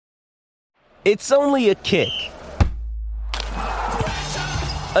It's only a kick,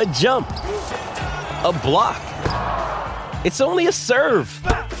 a jump, a block. It's only a serve.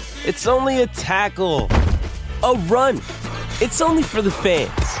 It's only a tackle, a run. It's only for the fans.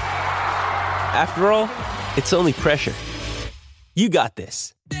 After all, it's only pressure. You got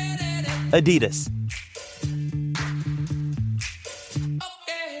this. Adidas.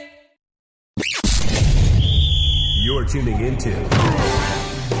 You're tuning into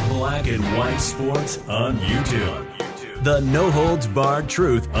Black and White Sports on YouTube. The no-holds-barred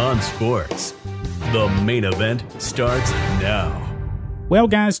truth on sports. The main event starts now. Well,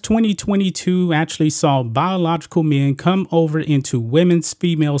 guys, 2022 actually saw biological men come over into women's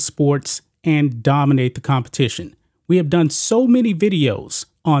female sports and dominate the competition. We have done so many videos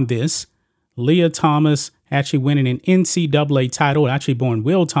on this. Lia Thomas actually winning an NCAA title, actually born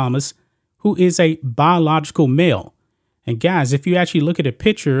Will Thomas, who is a biological male. And guys, if you actually look at a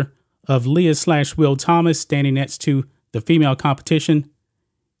picture of Lia/Will Thomas standing next to the female competition,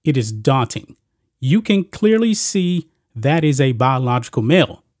 it is daunting. You can clearly see that is a biological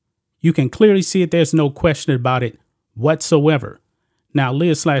male. You can clearly see it. There's no question about it whatsoever. Now,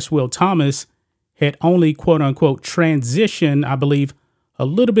 Lia/Will Thomas had only quote unquote transitioned, I believe, a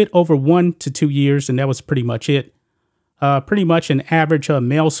little bit over 1 to 2 years. And that was pretty much it. Pretty much an average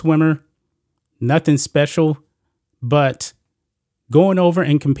male swimmer. Nothing special, but going over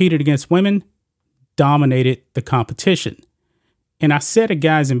and competed against women, dominated the competition. And I said to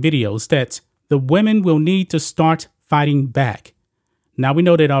guys in videos that the women will need to start fighting back. Now we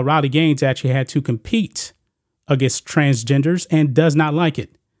know that Riley Gaines actually had to compete against transgenders and does not like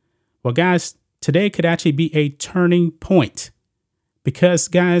it. Well, guys, today could actually be a turning point because,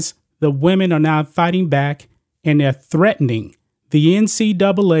 guys, the women are now fighting back and they're threatening the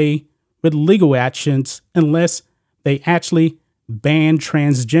NCAA with legal actions unless they actually ban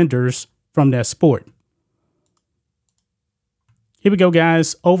transgenders from their sport. Here we go,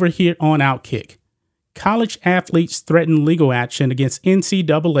 guys, over here on Outkick. College athletes threaten legal action against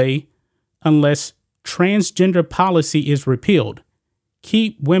NCAA unless transgender policy is repealed.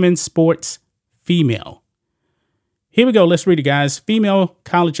 Keep women's sports female. Here we go. Let's read it, guys. Female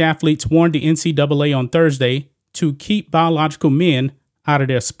college athletes warned the NCAA on Thursday to keep biological men out of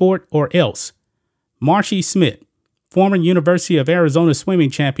their sport or else. Marcy Smith, former University of Arizona swimming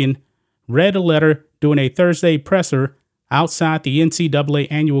champion, read a letter during a Thursday presser outside the NCAA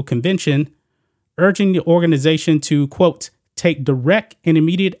annual convention, urging the organization to, quote, take direct and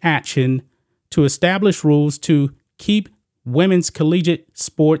immediate action to establish rules to keep women's collegiate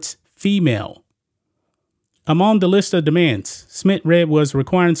sports female. Among the list of demands, Smith read was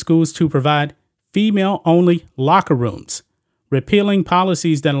requiring schools to provide female-only locker rooms, repealing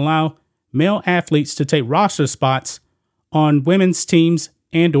policies that allow male athletes to take roster spots on women's teams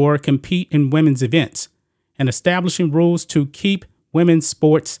and or compete in women's events, and establishing rules to keep women's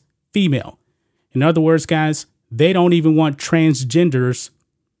sports female. In other words, guys, they don't even want transgenders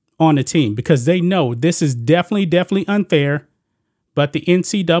on the team because they know this is definitely unfair, but the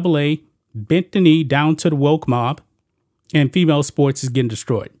NCAA bent the knee down to the woke mob and female sports is getting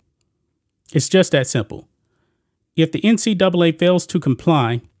destroyed. It's just that simple. If the NCAA fails to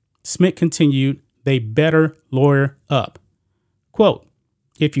comply, Smith continued, they better lawyer up. Quote,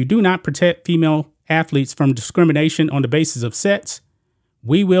 if you do not protect female athletes from discrimination on the basis of sex,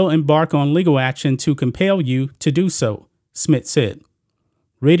 we will embark on legal action to compel you to do so, Smith said,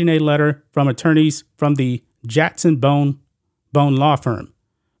 reading a letter from attorneys from the Jackson Bone law firm.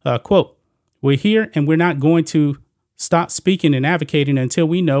 Quote, we're here and we're not going to stop speaking and advocating until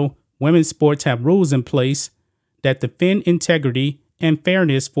we know women's sports have rules in place that defend integrity and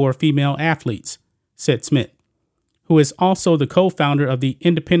fairness for female athletes, said Smith, who is also the co-founder of the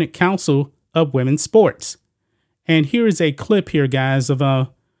Independent Council of Women's Sports. And here is a clip here, guys,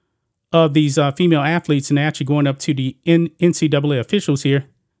 of these female athletes and actually going up to the NCAA officials here.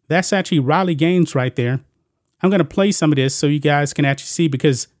 That's actually Riley Gaines right there. I'm going to play some of this so you guys can actually see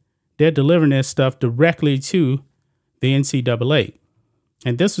because they're delivering this stuff directly to the NCAA.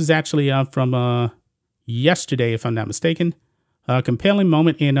 And this was actually from yesterday, if I'm not mistaken. A compelling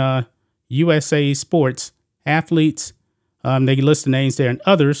moment in USA sports. Athletes, they list the names there, and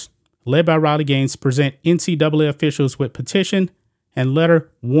others, led by Riley Gaines, present NCAA officials with petition and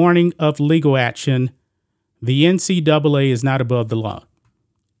letter warning of legal action. The NCAA is not above the law.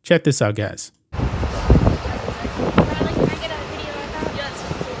 Check this out, guys.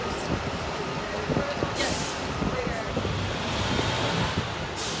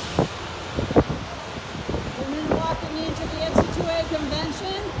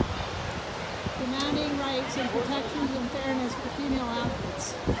 Demanding rights and protections and fairness for female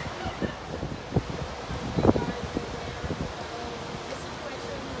athletes.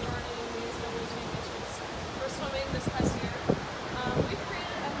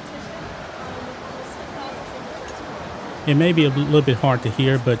 It may be a little bit hard to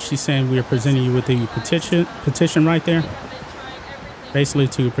hear, but she's saying we are presenting you with the petition right there, basically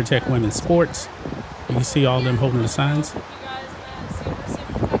to protect women's sports. You can see all of them holding the signs.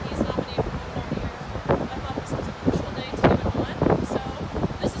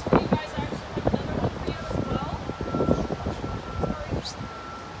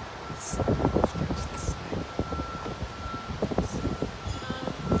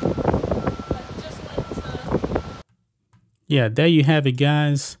 Yeah, there you have it,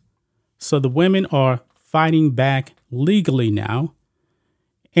 guys. So the women are fighting back legally now,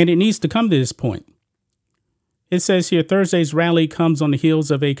 and it needs to come to this point. It says here, Thursday's rally comes on the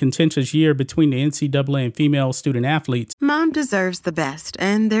heels of a contentious year between the NCAA and female student athletes. Mom deserves the best,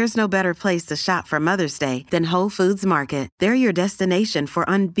 and there's no better place to shop for Mother's Day than Whole Foods Market. They're your destination for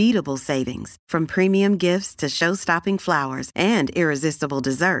unbeatable savings, from premium gifts to show-stopping flowers and irresistible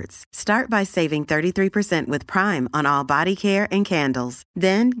desserts. Start by saving 33% with Prime on all body care and candles.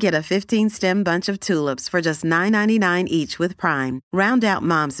 Then get a 15-stem bunch of tulips for just $9.99 each with Prime. Round out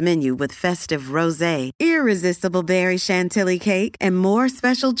Mom's menu with festive rosé, irresistible berry chantilly cake, and more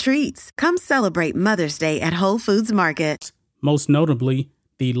special treats. Come celebrate Mother's Day at Whole Foods Market. Most notably,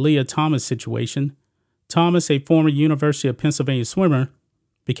 the Lia Thomas situation. Thomas, a former University of Pennsylvania swimmer,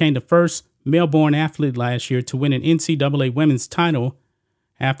 became the first male-born athlete last year to win an NCAA women's title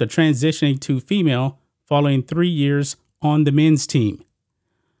after transitioning to female following 3 years on the men's team.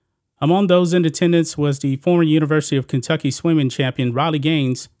 Among those in attendance was the former University of Kentucky swimming champion Riley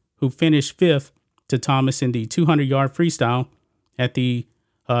Gaines, who finished fifth to Thomas in the 200-yard freestyle at the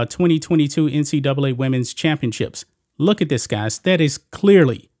 2022 NCAA Women's Championships. Look at this, guys. That is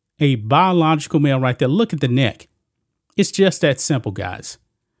clearly a biological male right there. Look at the neck. It's just that simple, guys.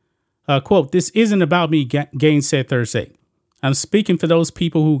 Quote, "This isn't about me," Gaines said Thursday. "I'm speaking for those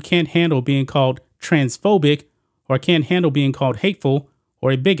people who can't handle being called transphobic or can't handle being called hateful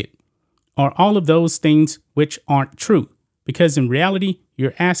or a bigot, or all of those things which aren't true, because in reality,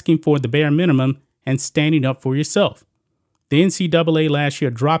 you're asking for the bare minimum and standing up for yourself. The NCAA last year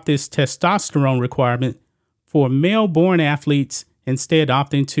dropped this testosterone requirement for male-born athletes, instead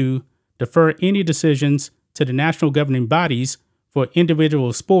opting to defer any decisions to the national governing bodies for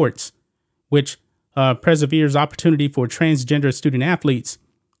individual sports, which perseveres opportunity for transgender student athletes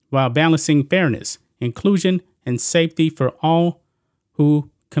while balancing fairness, inclusion, and safety for all who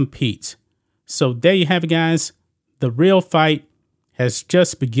compete." So there you have it, guys. The real fight has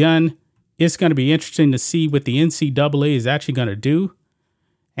just begun. It's going to be interesting to see what the NCAA is actually going to do.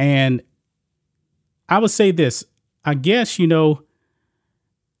 And I would say this, I guess,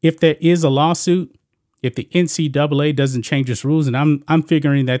 if there is a lawsuit, if the NCAA doesn't change its rules, and I'm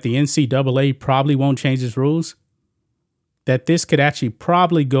figuring that the NCAA probably won't change its rules, that this could actually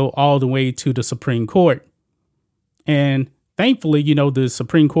probably go all the way to the Supreme Court. And thankfully, the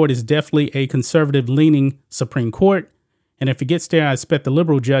Supreme Court is definitely a conservative-leaning Supreme Court. And if it gets there, I expect the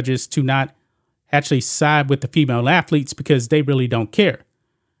liberal judges to not actually side with the female athletes because they really don't care.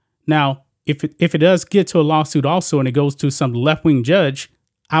 Now, if it does get to a lawsuit also and it goes to some left-wing judge,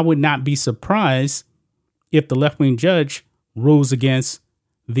 I would not be surprised if the left-wing judge rules against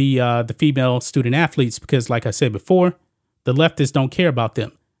the female student athletes because, like I said before, the leftists don't care about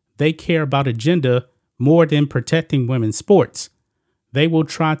them. They care about agenda more than protecting women's sports. They will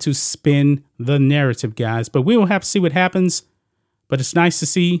try to spin the narrative, guys, but we will have to see what happens. But it's nice to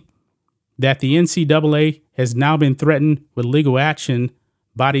see that the NCAA has now been threatened with legal action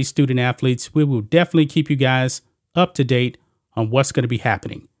by these student athletes. We will definitely keep you guys up to date on what's going to be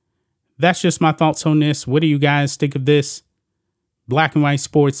happening. That's just my thoughts on this. What do you guys think of this? Black and white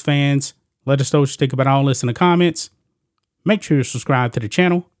sports fans, let us know what you think about all this in the comments. Make sure you subscribe to the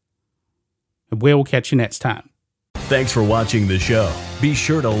channel, and we'll catch you next time. Thanks for watching the show. Be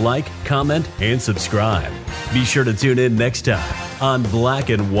sure to like, comment, and subscribe. Be sure to tune in next time on Black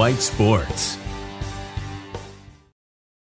and White Sports.